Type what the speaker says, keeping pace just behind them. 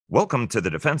Welcome to the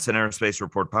Defense and Aerospace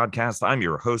Report podcast. I'm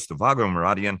your host, Vago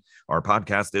Muradian. Our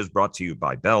podcast is brought to you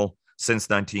by Bell. Since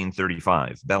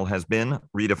 1935, Bell has been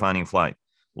redefining flight.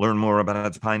 Learn more about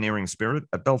its pioneering spirit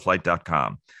at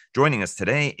bellflight.com. Joining us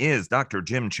today is Dr.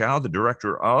 Jim Chao, the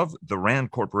director of the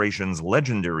RAND Corporation's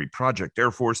legendary Project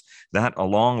Air Force, that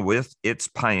along with its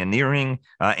pioneering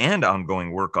and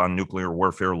ongoing work on nuclear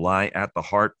warfare lie at the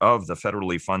heart of the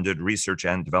federally funded Research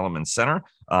and Development Center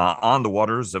on the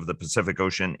waters of the Pacific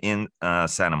Ocean in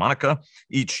Santa Monica.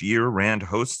 Each year, RAND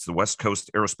hosts the West Coast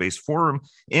Aerospace Forum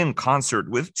in concert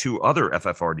with two other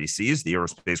FFRDCs, the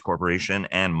Aerospace Corporation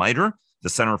and MITRE, the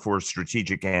Center for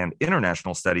Strategic and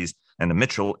International Studies, and the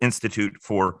Mitchell Institute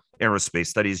for Aerospace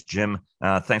Studies. Jim,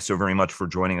 thanks so very much for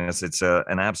joining us. It's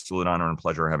an absolute honor and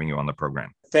pleasure having you on the program.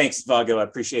 Thanks, Vago. I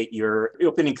appreciate your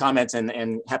opening comments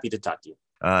and happy to talk to you.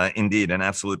 Indeed, an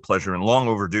absolute pleasure and long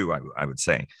overdue, I would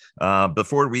say.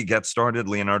 Before we get started,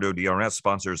 Leonardo DRS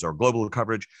sponsors our global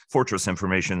coverage. Fortress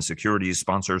Information Security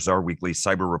sponsors our weekly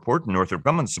cyber report. Northrop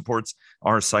Grumman supports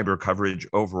our cyber coverage.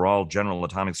 Overall, General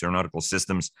Atomics Aeronautical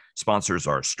Systems sponsors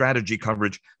our strategy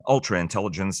coverage. Ultra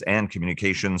Intelligence and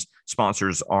Communications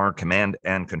sponsors our command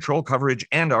and control coverage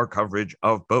and our coverage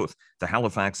of both the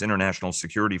Halifax International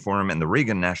Security Forum and the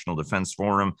Reagan National Defense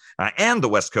Forum and the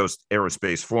West Coast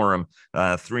Aerospace Forum.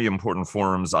 Three important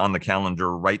forums on the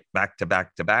calendar right back to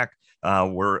back to back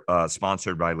were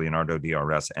sponsored by Leonardo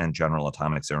DRS and General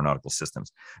Atomics Aeronautical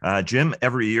Systems. Jim,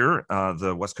 every year,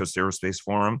 the West Coast Aerospace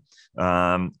Forum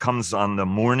comes on the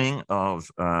morning of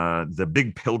the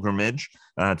big pilgrimage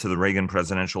to the Reagan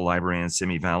Presidential Library in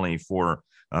Simi Valley for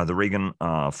the Reagan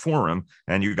Forum.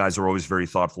 And you guys are always very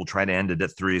thoughtful. Try to end it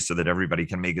at 3 so that everybody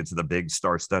can make it to the big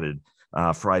star-studded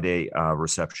Friday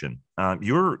reception.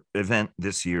 Your event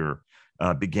this year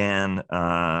began,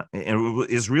 and it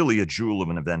is really a jewel of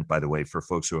an event, by the way, for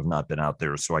folks who have not been out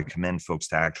there. So I commend folks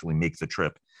to actually make the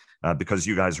trip because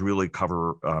you guys really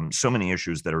cover so many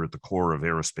issues that are at the core of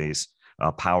aerospace,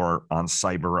 power, on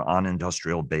cyber, on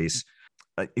industrial base.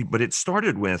 But it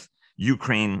started with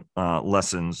Ukraine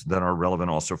lessons that are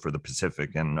relevant also for the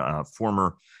Pacific. And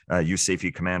former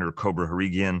USAFE commander Cobra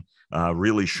Harigian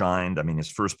really shined. I mean,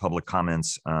 his first public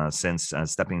comments since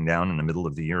stepping down in the middle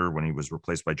of the year when he was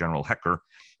replaced by General Hecker,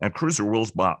 and Cruiser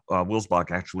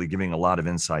Wilsbach actually giving a lot of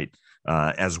insight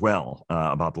as well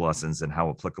about the lessons and how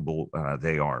applicable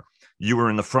they are. You were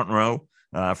in the front row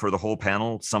for the whole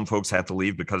panel. Some folks had to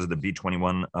leave because of the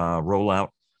B-21 rollout.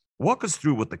 Walk us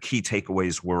through what the key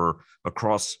takeaways were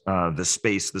across the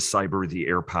space, the cyber, the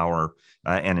air power,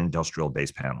 and industrial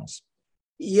base panels.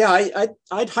 Yeah,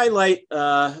 I'd highlight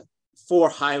 4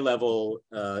 high-level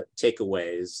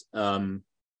takeaways,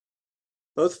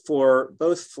 both for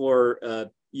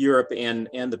Europe and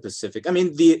the Pacific. I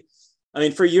mean,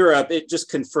 for Europe, it just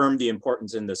confirmed the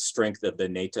importance and the strength of the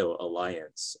NATO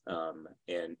alliance,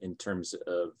 and in terms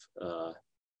of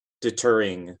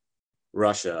deterring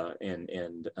Russia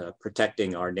and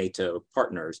protecting our NATO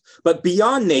partners. But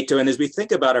beyond NATO, and as we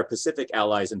think about our Pacific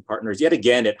allies and partners, yet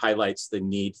again, it highlights the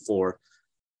need for,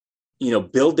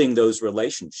 building those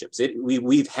relationships.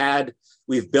 We've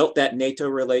built that NATO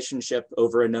relationship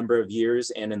over a number of years,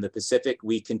 and in the Pacific,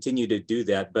 we continue to do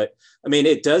that. But I mean,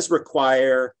 it does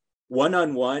require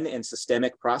one-on-one and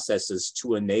systemic processes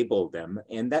to enable them,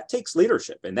 and that takes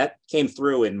leadership. And that came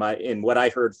through in what I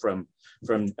heard from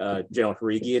General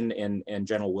Harigian and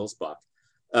General Wilsbach.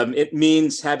 It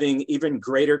means having even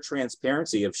greater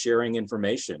transparency of sharing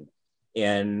information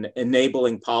and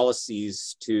enabling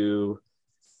policies to,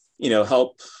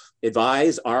 help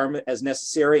advise, arm as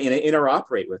necessary, and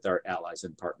interoperate with our allies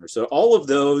and partners. So all of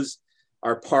those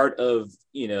are part of,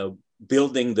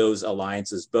 building those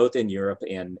alliances, both in Europe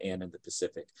and in the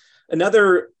Pacific.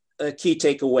 Another key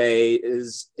takeaway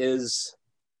is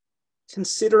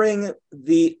considering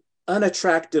the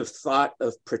unattractive thought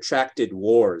of protracted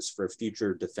wars for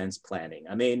future defense planning.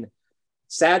 I mean,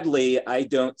 sadly, I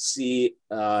don't see,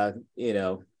 the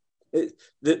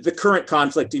current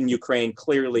conflict in Ukraine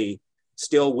clearly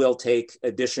still will take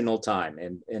additional time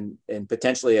and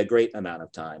potentially a great amount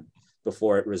of time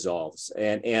before it resolves.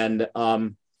 And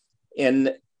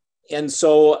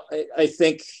so I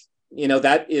think,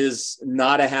 that is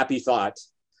not a happy thought.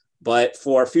 But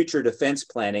for future defense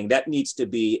planning, that needs to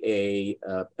be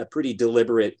a pretty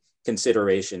deliberate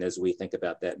consideration as we think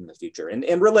about that in the future.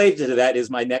 And related to that is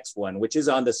my next one, which is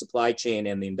on the supply chain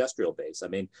and the industrial base. I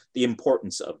mean, the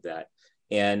importance of that.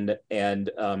 And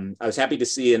I was happy to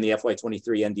see in the FY23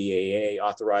 NDAA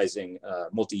authorizing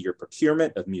multi-year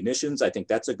procurement of munitions. I think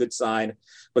that's a good sign,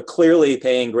 but clearly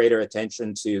paying greater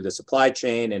attention to the supply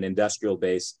chain and industrial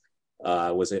base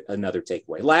was another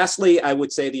takeaway. Lastly, I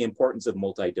would say the importance of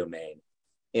multi-domain.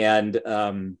 and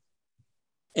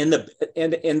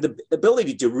the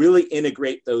ability to really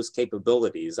integrate those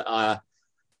capabilities.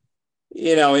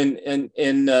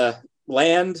 In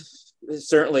land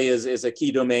certainly is a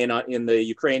key domain in the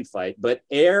Ukraine fight, but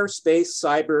air, space,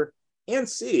 cyber, and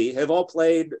sea have all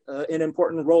played an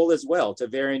important role as well to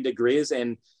varying degrees,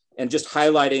 and just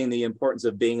highlighting the importance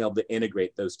of being able to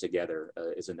integrate those together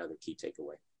is another key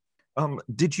takeaway.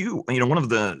 Did you, one of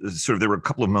the there were a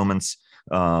couple of moments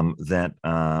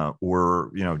that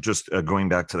were, just going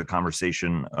back to the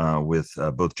conversation with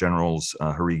both Generals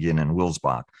Harigian and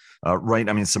Wilsbach, right?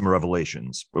 I mean, some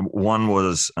revelations. One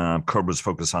was Cobra's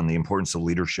focus on the importance of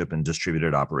leadership and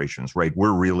distributed operations, right?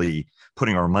 We're really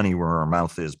putting our money where our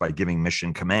mouth is by giving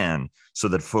mission command so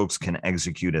that folks can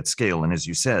execute at scale. And as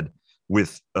you said,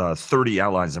 with 30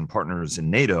 allies and partners in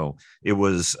NATO, it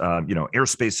was,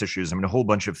 airspace issues. I mean, a whole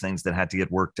bunch of things that had to get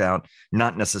worked out,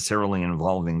 not necessarily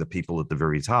involving the people at the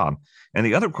very top. And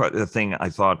the other thing I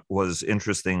thought was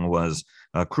interesting was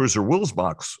Cruiser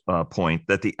Wilsbach's point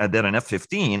that that an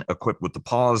F-15 equipped with the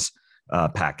PAWS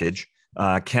package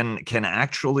can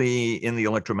actually, in the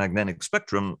electromagnetic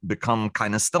spectrum, become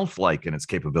kind of stealth-like in its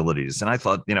capabilities. And I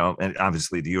thought, and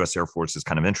obviously the U.S. Air Force is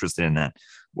kind of interested in that.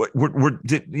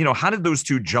 How did those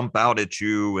two jump out at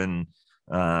you? And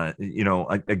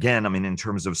again, I mean, in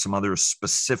terms of some other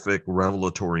specific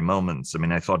revelatory moments, I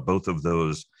mean, I thought both of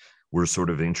those were sort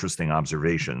of interesting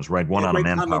observations, right? One on a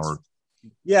manpower. Comments.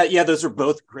 Yeah, those are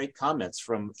both great comments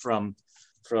from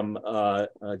General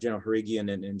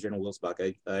Harigian and General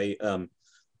Wilsbach.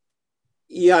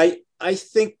 I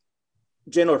think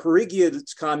General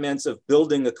Harigian's comments of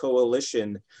building a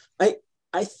coalition,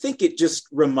 I think it just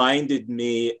reminded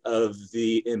me of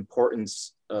the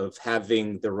importance of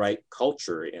having the right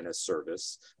culture in a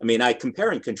service. I mean, I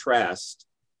compare and contrast,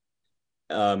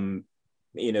 between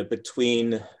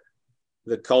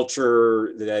the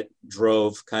culture that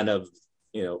drove kind of,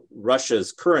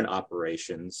 Russia's current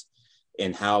operations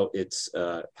and how it's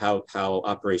how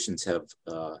operations have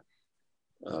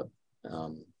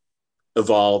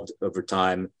evolved over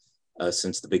time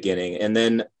since the beginning, and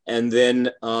then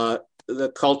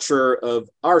the culture of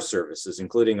our services,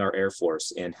 including our Air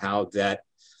Force, and how that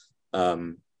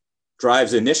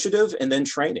drives initiative and then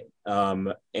training,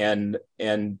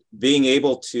 and being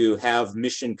able to have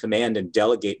mission command and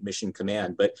delegate mission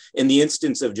command. But in the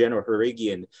instance of General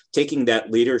Harigian, taking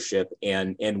that leadership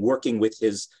and working with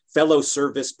his fellow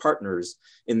service partners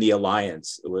in the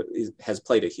alliance has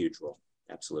played a huge role.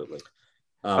 Absolutely.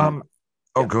 Go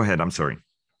ahead. I'm sorry.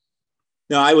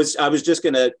 No, I was just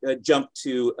going to jump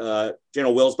to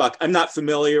General Wilsbach. I'm not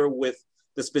familiar with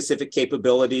the specific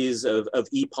capabilities of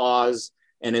EPAWS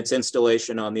and its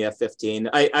installation on the F-15.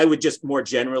 I would just more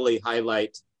generally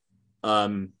highlight,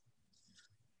 for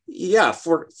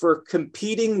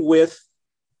competing with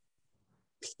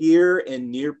peer and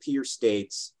near peer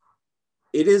states,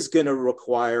 it is going to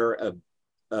require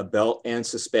a belt and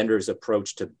suspenders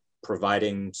approach to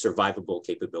providing survivable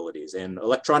capabilities. And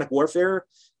electronic warfare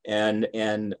and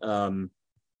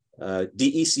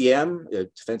DECM,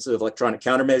 defensive electronic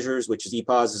countermeasures, which is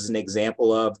EPAWS is an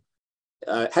example of,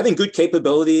 having good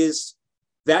capabilities,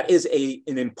 that is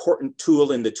an important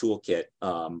tool in the toolkit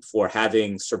for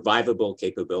having survivable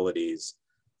capabilities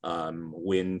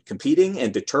when competing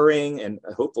and deterring, and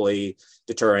hopefully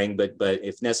deterring, but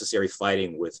if necessary,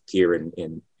 fighting with peer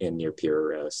and near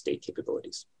peer state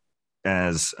capabilities.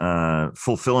 As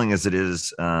fulfilling as it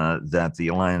is that the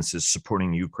alliance is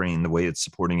supporting Ukraine the way it's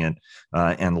supporting it,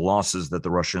 and the losses that the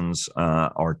Russians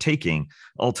are taking,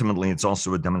 ultimately it's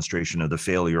also a demonstration of the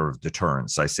failure of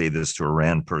deterrence. I say this to a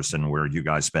RAND person, where you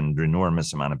guys spend an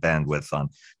enormous amount of bandwidth on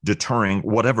deterring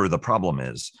whatever the problem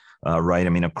is, right? I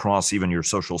mean, across even your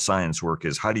social science work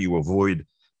is how do you avoid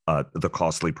the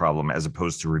costly problem as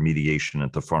opposed to remediation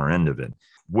at the far end of it.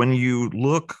 When you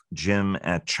look, Jim,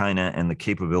 at China and the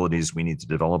capabilities we need to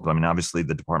develop, I mean, obviously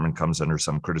the department comes under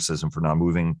some criticism for not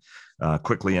moving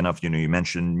quickly enough. You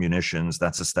mentioned munitions.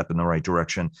 That's a step in the right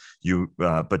direction.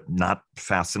 But not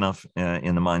fast enough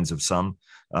in the minds of some.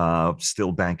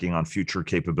 Still banking on future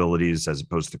capabilities as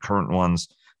opposed to current ones.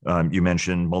 You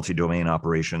mentioned multi-domain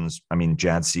operations. I mean,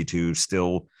 JADC2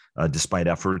 still, despite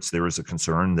efforts, there is a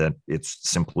concern that it's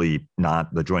simply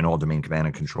not, the Joint All-Domain Command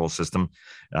and Control System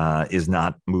is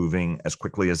not moving as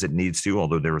quickly as it needs to,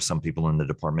 although there are some people in the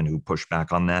department who push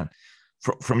back on that.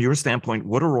 From your standpoint,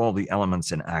 what are all the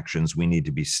elements and actions we need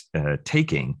to be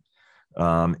taking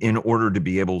in order to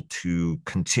be able to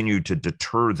continue to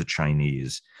deter the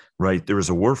Chinese, right? There is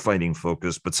a warfighting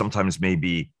focus, but sometimes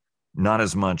maybe not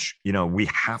as much, we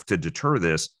have to deter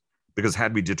this, because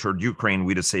had we deterred Ukraine,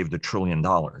 we'd have saved $1 trillion.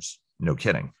 No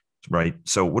kidding. right?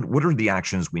 So what are the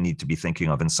actions we need to be thinking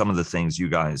of, and some of the things you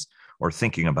guys are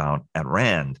thinking about at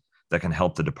RAND that can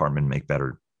help the department make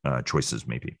better choices,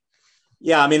 maybe?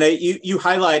 Yeah, I mean, you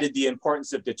highlighted the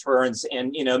importance of deterrence,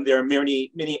 and there are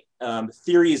many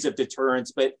theories of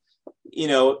deterrence, but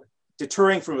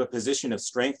deterring from a position of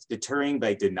strength, deterring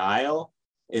by denial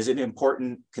is an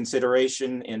important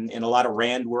consideration, and a lot of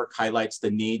RAND work highlights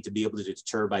the need to be able to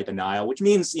deter by denial, which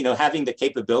means having the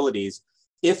capabilities,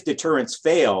 if deterrence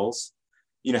fails,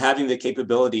 having the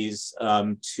capabilities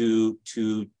to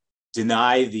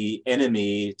deny the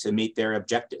enemy to meet their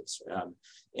objectives.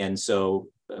 And so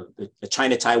the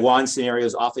China-Taiwan scenario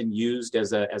is often used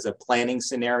as a planning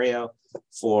scenario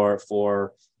for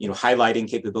highlighting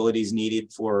capabilities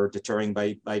needed for deterring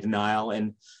by denial.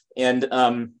 And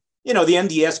the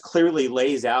MDS clearly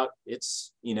lays out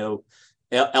its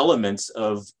elements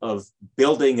of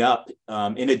building up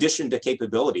in addition to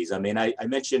capabilities. I mean, I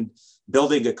mentioned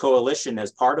building a coalition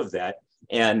as part of that,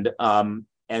 and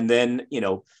then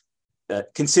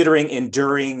considering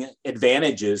enduring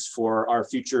advantages for our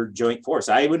future joint force.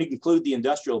 I would include the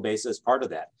industrial base as part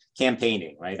of that,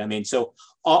 campaigning, right? I mean, so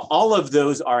all of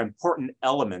those are important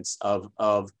elements of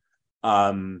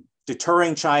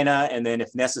deterring China, and then,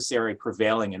 if necessary,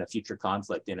 prevailing in a future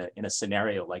conflict in a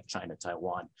scenario like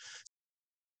China-Taiwan.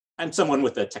 I'm someone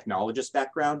with a technologist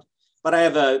background, but I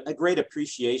have a great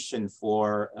appreciation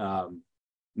for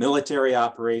military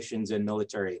operations and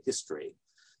military history.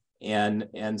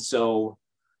 And so,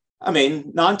 I mean,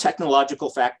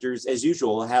 non-technological factors, as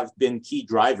usual, have been key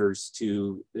drivers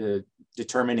to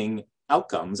determining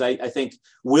outcomes. I think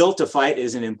will to fight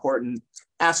is an important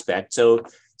aspect.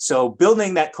 So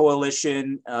building that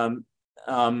coalition,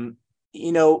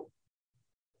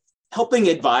 helping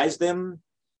advise them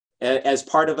as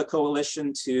part of a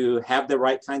coalition to have the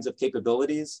right kinds of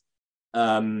capabilities.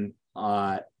 And,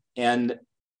 for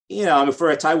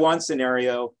a Taiwan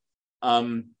scenario,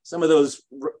 some of those,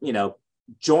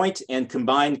 joint and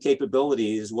combined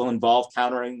capabilities will involve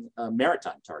countering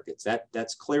maritime targets.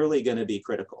 That's clearly going to be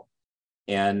critical.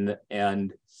 And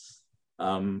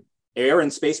air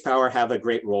and space power have a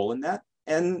great role in that.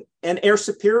 And air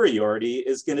superiority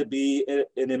is going to be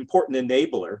an important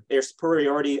enabler. Air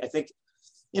superiority, I think,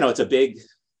 it's a big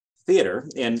theater.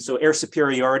 And so air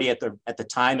superiority at the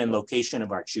time and location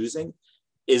of our choosing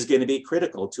is going to be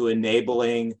critical to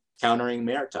enabling countering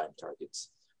maritime targets.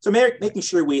 So making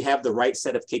sure we have the right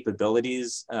set of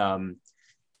capabilities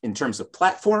in terms of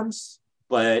platforms,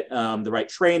 but the right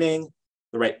training,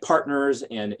 the right partners,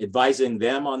 and advising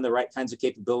them on the right kinds of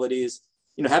capabilities,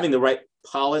 having the right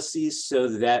policies so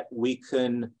that we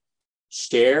can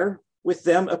share with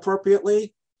them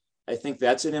appropriately. I think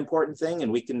that's an important thing,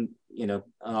 and we can,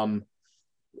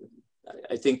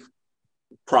 I think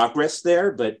progress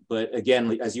there, but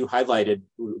again, as you highlighted,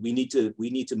 we need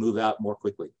to move out more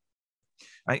quickly.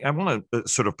 I want to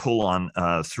sort of pull on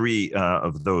three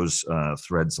of those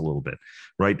threads a little bit,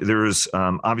 right? There's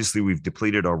obviously we've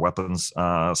depleted our weapons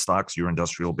stocks. Your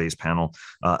industrial base panel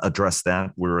addressed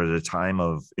that. We're at a time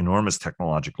of enormous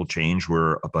technological change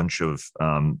where a bunch of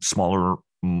smaller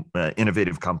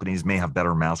innovative companies may have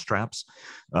better mousetraps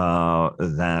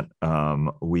that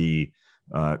we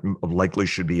likely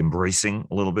should be embracing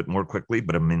a little bit more quickly.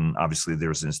 But I mean, obviously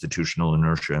there's institutional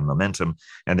inertia and momentum.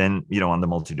 And then, on the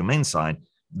multi-domain side,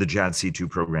 the JADC2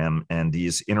 program and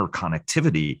these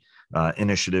interconnectivity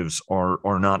initiatives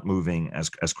are not moving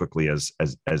as quickly as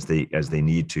they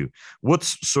need to.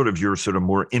 What's sort of your sort of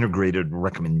more integrated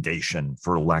recommendation,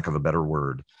 for lack of a better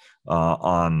word,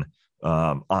 on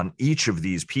each of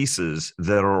these pieces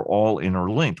that are all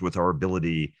interlinked with our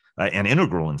ability and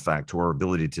integral, in fact, to our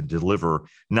ability to deliver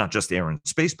not just air and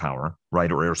space power,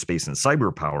 right, or airspace and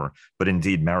cyber power, but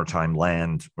indeed maritime,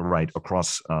 land, right,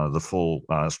 across the full,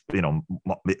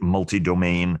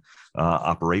 multi-domain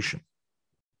operation?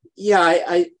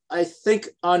 Yeah, I think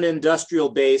on industrial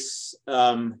base,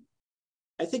 I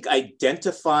think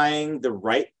identifying the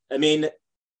right,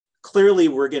 clearly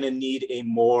we're going to need a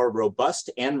more robust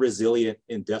and resilient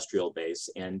industrial base,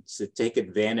 and to take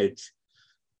advantage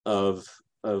of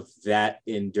that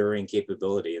enduring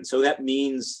capability. And so that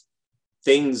means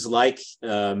things like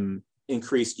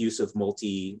increased use of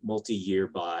multi-year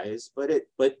buys, but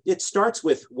it starts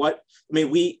with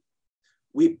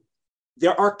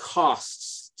there are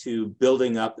costs to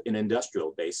building up an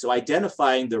industrial base. So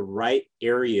identifying the right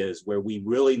areas where we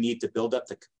really need to build up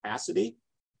the capacity,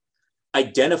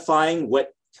 identifying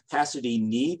what capacity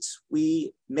needs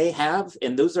we may have,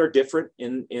 and those are different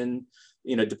in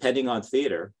depending on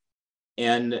theater,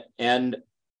 and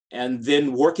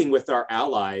then working with our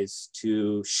allies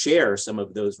to share some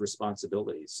of those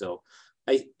responsibilities. So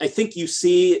I think you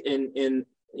see in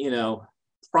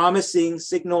promising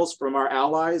signals from our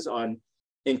allies on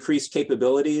increased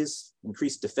capabilities,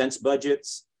 increased defense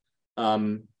budgets.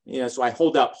 So I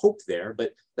hold out hope there,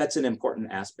 but that's an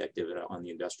important aspect of it on the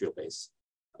industrial base.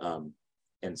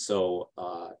 And so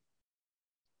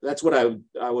that's what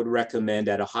I would recommend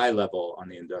at a high level on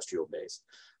the industrial base.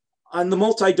 On the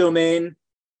multi-domain,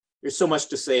 there's so much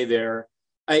to say there.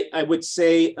 I would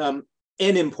say an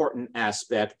important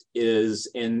aspect is,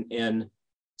 and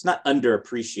it's not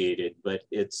underappreciated, but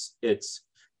it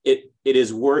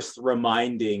is worth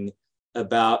reminding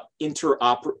about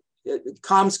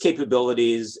comms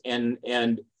capabilities and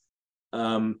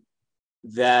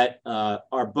that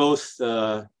are both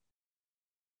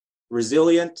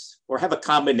resilient or have a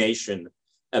combination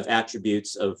of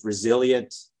attributes of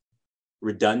resilient,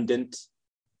 redundant,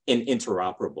 and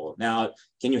interoperable. Now,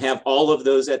 can you have all of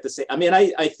those at the same? I mean,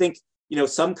 I think,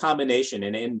 some combination,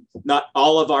 and not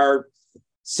all of our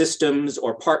systems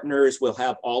or partners will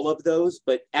have all of those,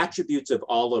 but attributes of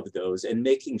all of those, and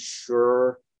making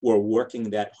sure we're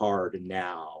working that hard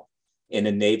now and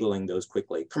enabling those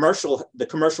quickly. The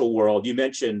commercial world, you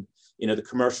mentioned, the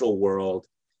commercial world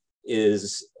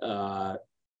is a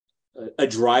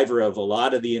driver of a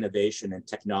lot of the innovation and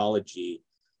technology.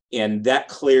 And that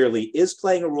clearly is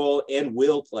playing a role and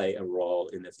will play a role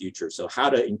in the future. So how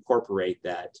to incorporate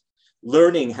that,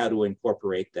 learning how to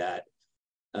incorporate that,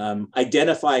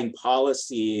 identifying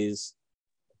policies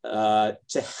to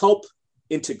help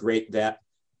integrate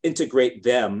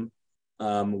them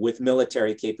with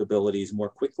military capabilities more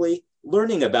quickly.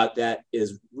 Learning about that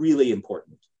is really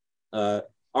important.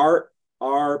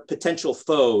 Our potential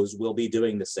foes will be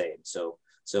doing the same. So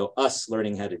us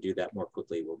learning how to do that more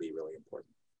quickly will be really important.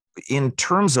 In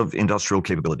terms of industrial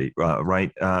capability, right?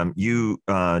 You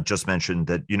just mentioned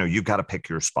that you've got to pick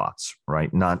your spots, right?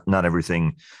 Not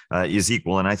everything is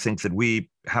equal, and I think that we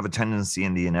have a tendency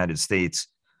in the United States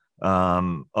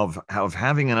of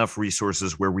having enough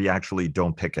resources where we actually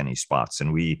don't pick any spots,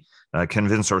 and we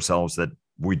convince ourselves that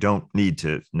we don't need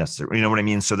to necessarily, you know what I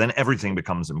mean? So then everything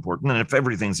becomes important, and if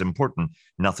everything's important,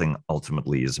 nothing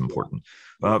ultimately is important.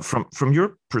 From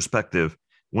your perspective,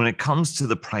 when it comes to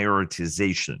the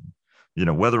prioritization,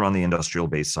 whether on the industrial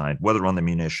base side, whether on the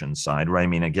munitions side, right? I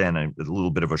mean, again, a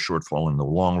little bit of a shortfall in the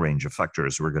long range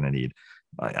effectors we're going to need.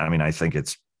 I mean, I think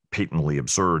it's patently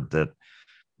absurd that,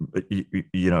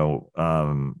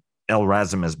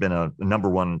 LRASM has been a number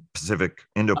one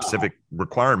Indo-Pacific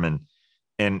requirement.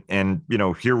 And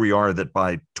here we are that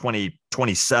by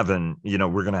 2027, we're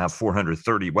going to have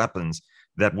 430 weapons.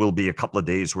 That will be a couple of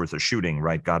days worth of shooting,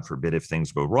 right? God forbid if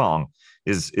things go wrong,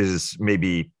 is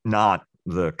maybe not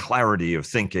the clarity of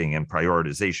thinking and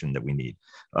prioritization that we need.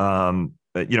 And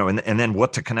then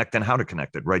what to connect and how to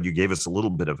connect it, right? You gave us a little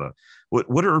bit of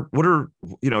what are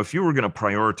if you were going to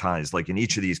prioritize, like in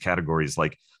each of these categories,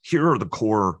 like here are the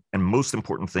core and most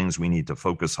important things we need to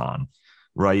focus on,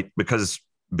 right? Because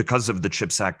of the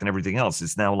CHIPS Act and everything else,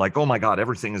 it's now like, oh my God,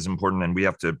 everything is important, and we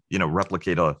have to,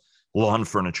 replicate a lawn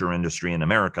furniture industry in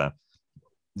America,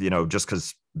 just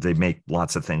because they make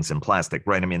lots of things in plastic,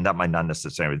 right? I mean, that might not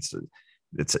necessarily,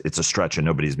 it's a stretch, and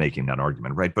nobody's making that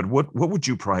argument, right? But what would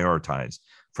you prioritize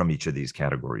from each of these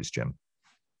categories, Jim?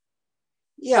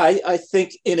 Yeah, I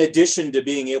think in addition to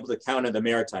being able to counter the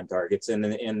maritime targets,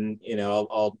 and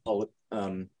I'll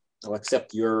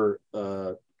accept your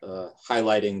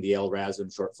highlighting the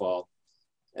LRASM shortfall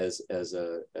as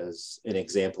an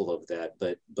example of that,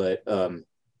 but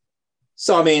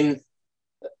so, I mean,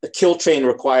 a kill chain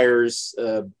requires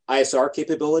ISR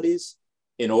capabilities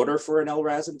in order for an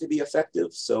LRASM to be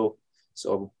effective. So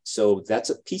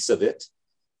that's a piece of it.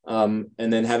 And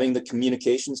then having the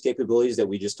communications capabilities that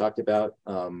we just talked about,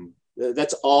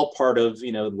 that's all part of,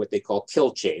 what they call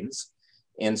kill chains.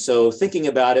 And so thinking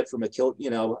about it from a kill,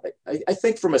 I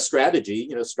think from a strategy,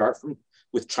 start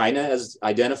with China as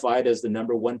identified as the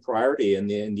number one priority in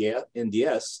the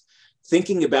NDS.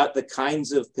 Thinking about the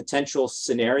kinds of potential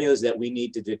scenarios that we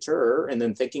need to deter, and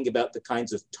then thinking about the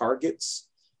kinds of targets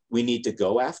we need to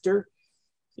go after.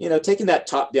 Taking that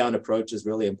top-down approach is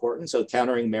really important. So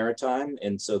countering maritime,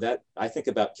 and so that I think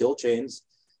about kill chains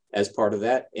as part of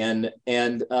that. And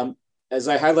as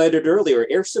I highlighted earlier,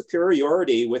 air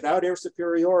superiority, without air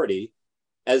superiority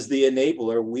as the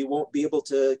enabler, we won't be able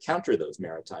to counter those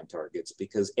maritime targets,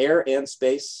 because air and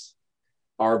space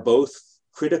are both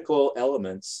critical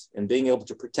elements, and being able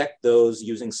to protect those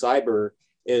using cyber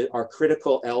are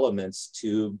critical elements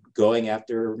to going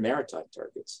after maritime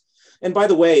targets. And by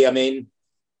the way, I mean,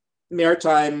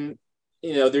 maritime,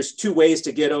 there's two ways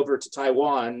to get over to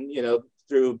Taiwan,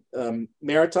 through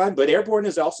maritime, but airborne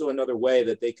is also another way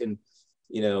that they can,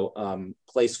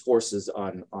 place forces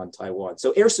on Taiwan.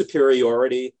 So air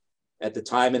superiority at the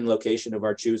time and location of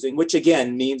our choosing, which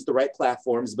again means the right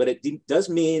platforms, but it does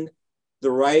mean the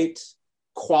right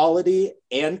quality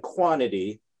and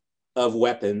quantity of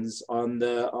weapons on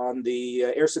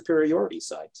the air superiority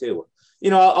side too.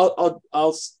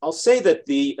 I'll say that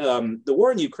the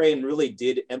war in Ukraine really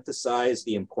did emphasize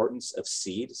the importance of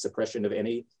SEAD, suppression of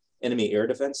any enemy air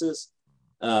defenses.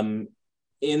 In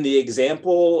the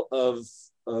example of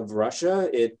Russia,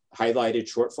 it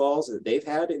highlighted shortfalls that they've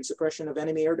had in suppression of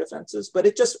enemy air defenses, but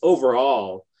it just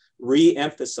overall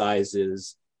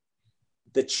re-emphasizes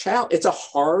the challenge. It's a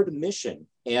hard mission,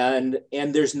 and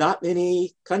there's not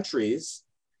many countries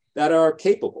that are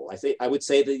capable. I would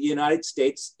say the United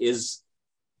States is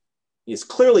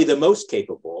clearly the most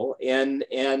capable, and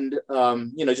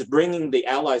just bringing the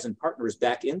allies and partners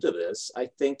back into this, I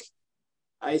think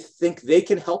they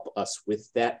can help us with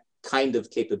that kind of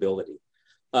capability.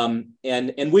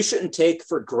 And we shouldn't take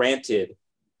for granted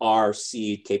our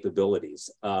SEAD capabilities.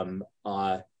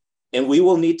 And we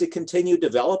will need to continue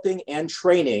developing and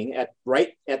training at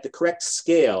the correct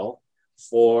scale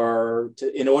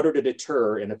in order to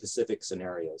deter in a Pacific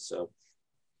scenario.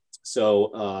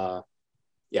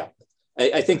 Yeah,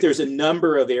 I think there's a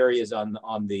number of areas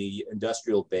on the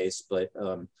industrial base, but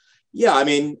yeah, I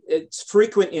mean, it's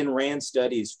frequent in RAND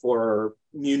studies for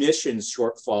munitions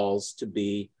shortfalls to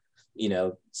be,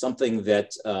 something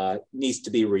that needs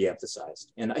to be reemphasized.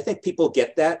 And I think people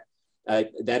get that.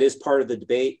 That is part of the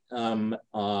debate. And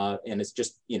it's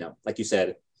just, like you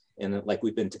said, and like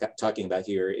we've been talking about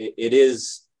here, it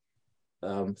is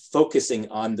focusing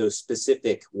on those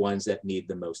specific ones that need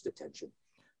the most attention.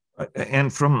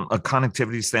 And from a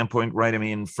connectivity standpoint, right? I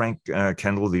mean, Frank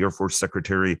Kendall, the Air Force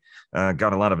Secretary,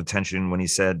 got a lot of attention when he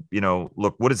said,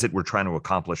 look, what is it we're trying to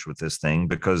accomplish with this thing?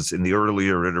 Because in the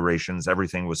earlier iterations,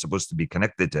 everything was supposed to be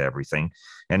connected to everything.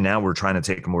 And now we're trying to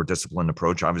take a more disciplined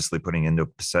approach, obviously putting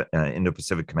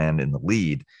Indo-Pacific Command in the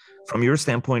lead. From your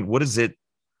standpoint, what is it?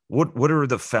 What are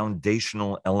the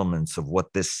foundational elements of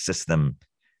what this system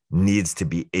needs to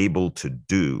be able to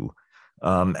do?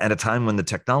 At a time when the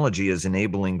technology is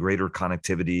enabling greater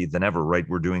connectivity than ever, right?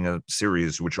 We're doing a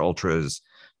series which Ultra is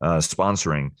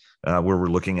sponsoring, where we're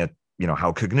looking at,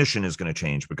 how cognition is going to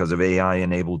change because of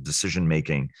AI-enabled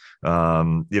decision-making,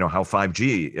 how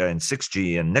 5G and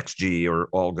 6G and next G are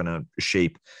all going to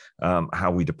shape how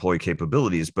we deploy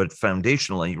capabilities. But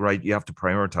foundationally, right, you have to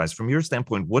prioritize. From your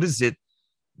standpoint, what is it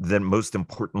that most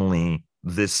importantly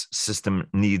this system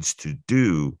needs to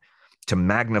do to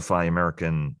magnify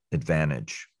American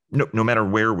advantage, no matter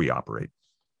where we operate?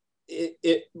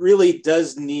 It really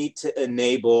does need to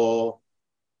enable.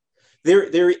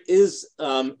 There is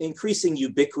increasing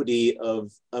ubiquity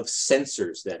of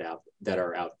sensors that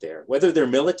are out there, whether they're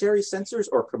military sensors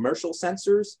or commercial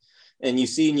sensors. And you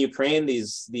see in Ukraine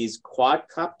these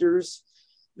quadcopters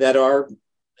that are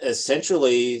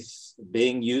essentially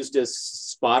being used as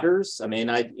spotters. I mean,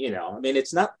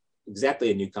 it's not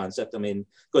exactly a new concept. I mean,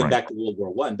 going back to World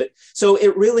War I, but so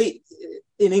it really,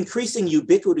 an increasing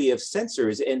ubiquity of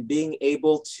sensors and being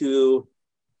able to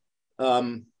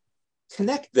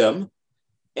connect them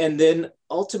and then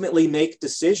ultimately make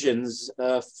decisions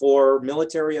for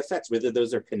military effects, whether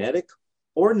those are kinetic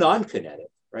or non-kinetic,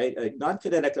 right?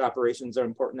 Non-kinetic operations are an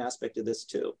important aspect of this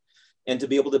too. And to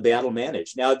be able to battle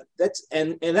manage. Now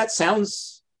and that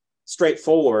sounds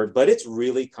straightforward, but it's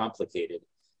really complicated.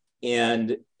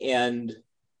 And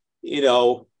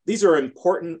these are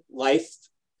important life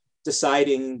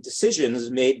deciding decisions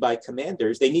made by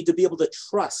commanders. They need to be able to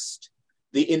trust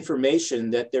the information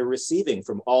that they're receiving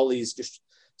from all these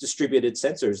distributed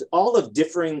sensors, all of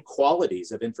differing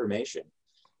qualities of information.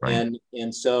 Right.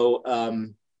 And so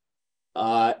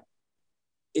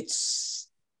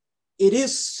it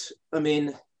is, I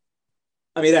mean,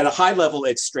 at a high level,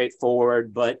 it's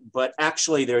straightforward, but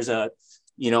actually there's a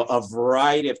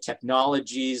variety of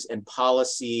technologies and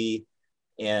policy.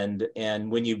 And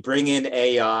when you bring in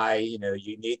AI,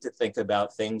 you need to think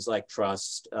about things like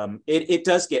trust. It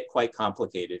does get quite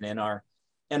complicated, and our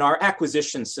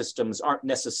acquisition systems aren't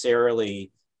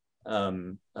necessarily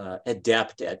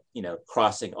adept at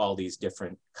crossing all these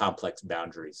different complex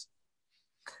boundaries.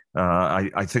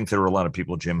 I think there are a lot of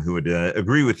people, Jim, who would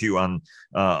agree with you on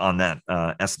that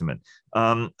estimate.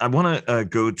 I want to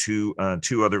go to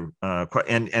two other,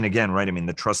 and again, right? I mean,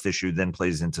 the trust issue then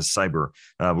plays into cyber,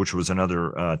 which was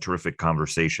another terrific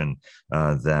conversation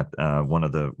that one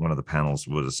of the panels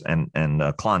was, and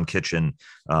Klon Kitchen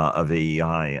of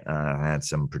AEI had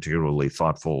some particularly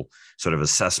thoughtful sort of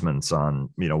assessments on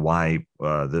why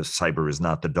the cyber is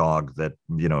not the dog that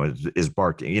is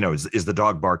barking, is the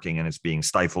dog barking and it's being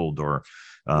stifled stifled, or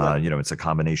it's a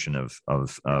combination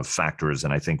of factors.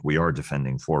 And I think we are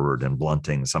defending forward and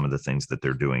blunting some of the things that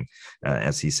they're doing,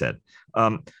 as he said.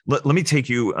 Let me take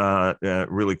you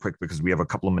really quick, because we have a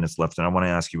couple of minutes left, and I want to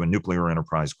ask you a nuclear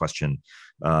enterprise question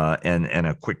and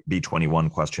a quick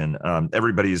B-21 question.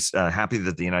 Everybody's happy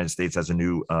that the United States has a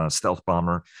new stealth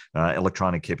bomber.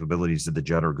 Electronic capabilities of the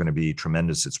jet are going to be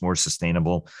tremendous. It's more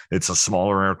sustainable. It's a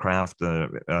smaller aircraft.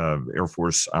 The Air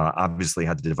Force obviously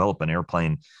had to develop an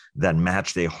airplane that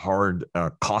matched a hard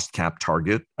cost cap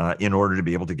target in order to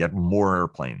be able to get more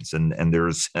airplanes. And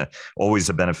there's always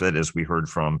a benefit, as we heard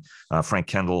from Frank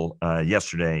Kendall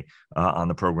yesterday on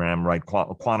the program, right?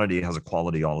 Quantity has a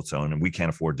quality all its own, and we can't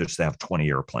afford just to have 20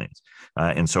 airplanes.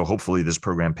 And so hopefully this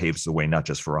program paves the way not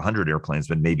just for 100 airplanes,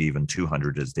 but maybe even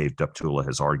 200, as Dave Deptula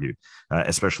has argued,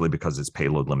 especially because its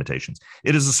payload limitations.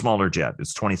 It is a smaller jet.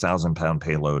 It's 20,000-pound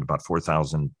payload, about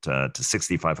 4,000 to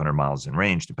 6,500 miles in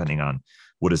range, depending on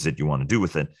what is it you want to do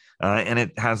with it. And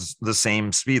it has the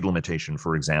same speed limitation,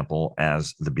 for example,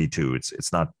 as the B-2.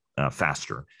 It's not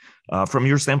faster. From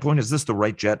your standpoint, is this the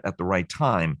right jet at the right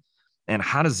time? And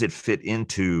how does it fit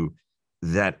into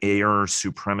that air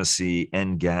supremacy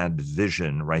NGAD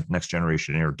vision, right? Next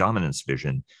generation air dominance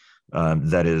vision,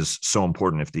 that is so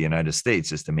important if the United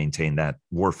States is to maintain that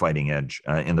warfighting edge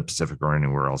in the Pacific or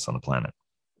anywhere else on the planet?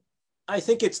 I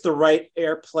think it's the right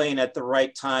airplane at the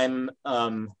right time.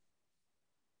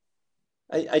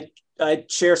 I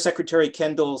share Secretary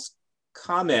Kendall's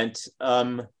comment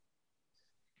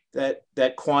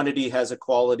that quantity has a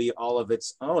quality all of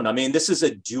its own. I mean, this is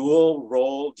a dual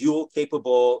role, dual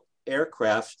capable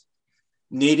aircraft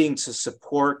needing to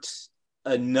support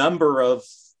a number of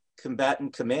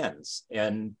combatant commands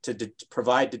and to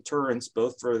provide deterrence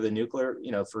both for the nuclear,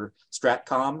 for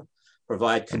STRATCOM,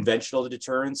 provide conventional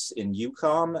deterrence in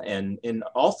EUCOM and in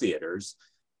all theaters.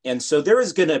 And so there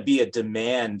is going to be a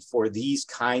demand for these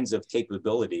kinds of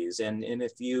capabilities. And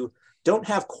if you don't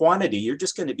have quantity, you're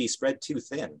just going to be spread too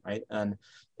thin, right?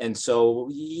 And so,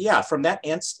 yeah, from that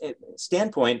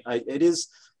standpoint, it is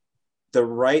the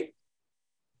right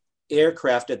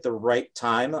aircraft at the right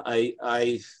time.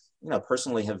 I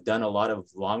personally have done a lot of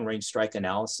long-range strike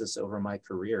analysis over my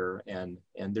career, and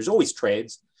there's always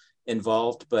trades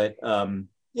involved. But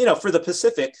for the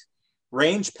Pacific,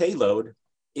 range payload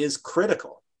is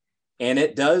critical, and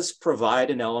it does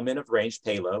provide an element of range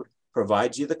payload,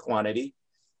 provides you the quantity,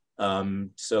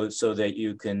 so that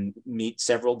you can meet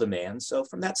several demands. So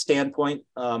from that standpoint,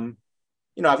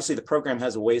 obviously the program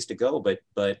has a ways to go, but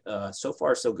so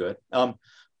far so good. I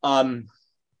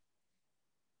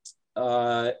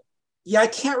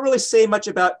can't really say much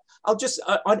about. I'll just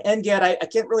on NGAD. I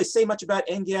can't really say much about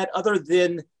NGAD other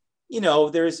than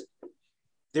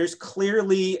there's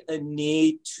clearly a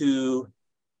need to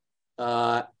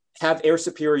have air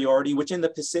superiority, which in the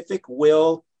Pacific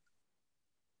will.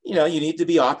 You need to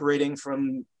be operating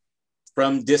from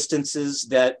distances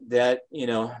that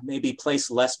maybe place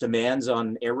less demands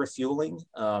on air refueling.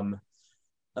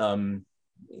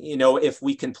 If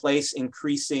we can place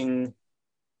increasing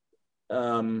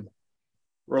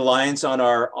reliance on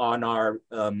our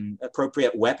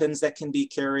appropriate weapons that can be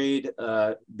carried,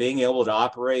 being able to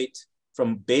operate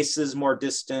from bases more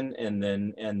distant, and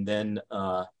then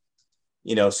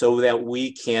so that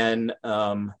we can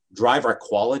drive our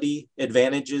quality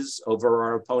advantages over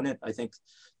our opponent. I think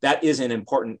that is an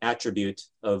important attribute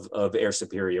of air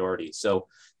superiority. So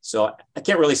I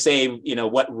can't really say,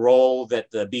 what role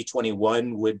that the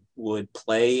B-21 would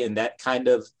play in that kind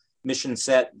of mission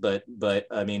set, but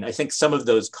I mean, I think some of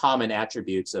those common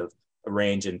attributes of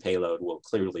range and payload will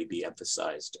clearly be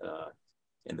emphasized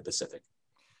in the Pacific.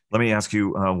 Let me ask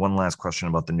you one last question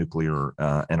about the nuclear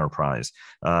enterprise.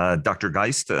 Dr.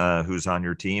 Geist, who's on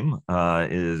your team,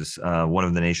 is one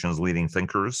of the nation's leading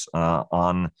thinkers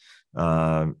on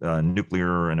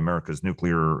nuclear and America's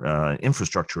nuclear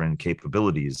infrastructure and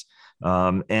capabilities.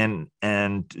 And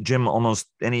Jim, almost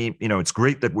any, it's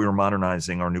great that we're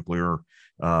modernizing our nuclear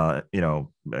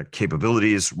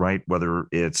capabilities, right? Whether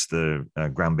it's the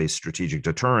ground-based strategic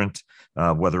deterrent,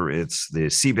 whether it's the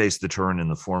sea-based deterrent in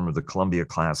the form of the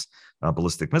Columbia-class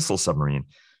ballistic missile submarine.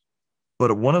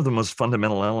 But one of the most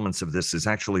fundamental elements of this is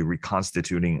actually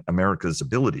reconstituting America's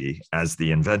ability as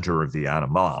the inventor of the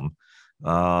atom bomb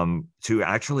to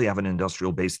actually have an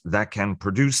industrial base that can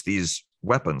produce these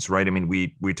weapons, right? I mean,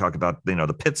 we talk about,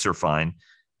 the pits are fine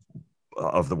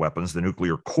of the weapons, the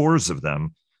nuclear cores of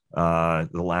them, the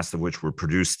last of which were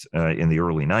produced in the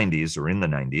early 90s or in the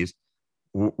 90s.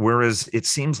 Whereas it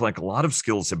seems like a lot of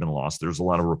skills have been lost. There's a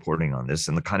lot of reporting on this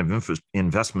and the kind of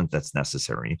investment that's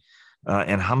necessary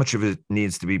and how much of it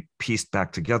needs to be pieced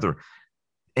back together.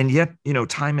 And yet,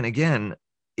 time and again,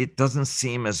 it doesn't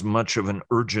seem as much of an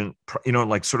urgent,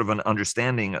 like sort of an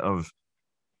understanding of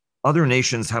other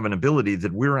nations have an ability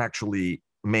that we're actually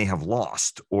may have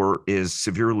lost or is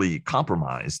severely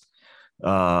compromised.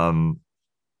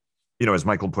 As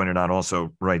Michael pointed out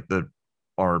also, right, that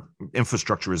our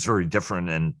infrastructure is very different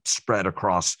and spread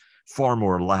across far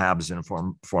more labs and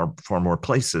far more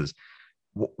places.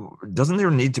 Doesn't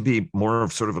there need to be more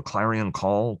of sort of a clarion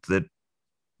call that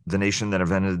the nation that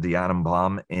invented the atom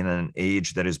bomb in an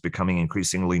age that is becoming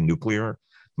increasingly nuclear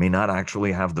may not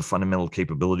actually have the fundamental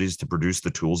capabilities to produce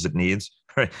the tools it needs?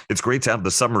 Right? It's great to have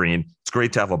the submarine. It's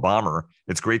great to have a bomber.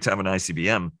 It's great to have an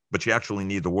ICBM, but you actually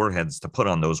need the warheads to put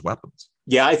on those weapons.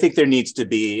 Yeah, I think there needs to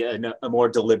be a more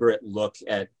deliberate look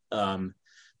at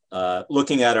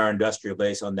looking at our industrial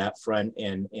base on that front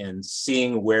and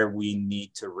seeing where we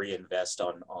need to reinvest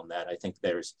on that. I think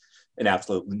there's an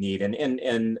absolute need.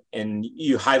 And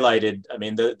you highlighted, I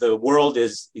mean, the world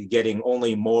is getting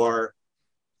only more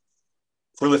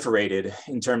proliferated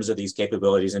in terms of these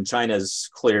capabilities, and China's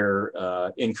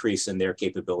clear increase in their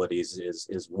capabilities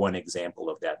is one example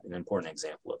of that, an important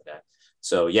example of that.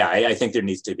 So yeah, I think there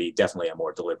needs to be definitely a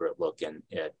more deliberate look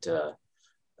at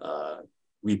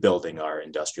rebuilding our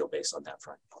industrial base on that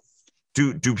front.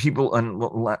 Do people, and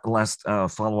last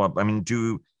follow-up, I mean,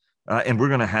 and we're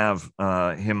going to have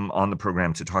him on the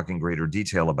program to talk in greater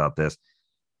detail about this,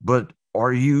 but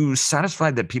are you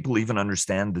satisfied that people even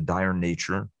understand the dire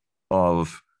nature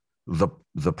of the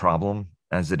problem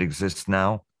as it exists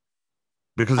now?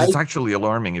 Because it's actually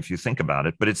alarming if you think about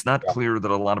it, but it's not clear that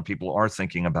a lot of people are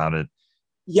thinking about it.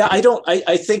 Yeah,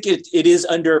 I think it is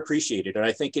underappreciated, and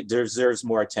I think it deserves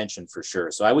more attention for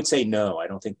sure. So I would say no, I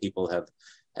don't think people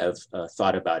have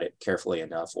thought about it carefully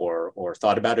enough or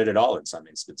thought about it at all in some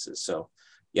instances. So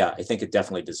yeah, I think it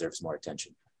definitely deserves more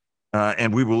attention.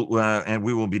 And we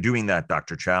will be doing that,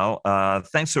 Dr. Chow.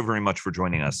 Thanks so very much for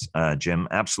joining us, Jim.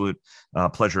 Absolute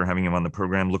pleasure having you on the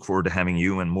program. Look forward to having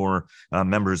you and more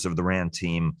members of the RAND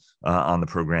team on the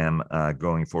program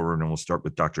going forward. And we'll start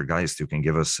with Dr. Geist, who can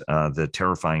give us the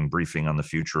terrifying briefing on the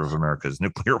future of America's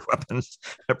nuclear weapons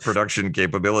production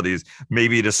capabilities,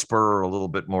 maybe to spur a little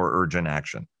bit more urgent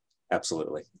action.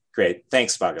 Absolutely. Great.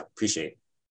 Thanks, Vago. Appreciate it.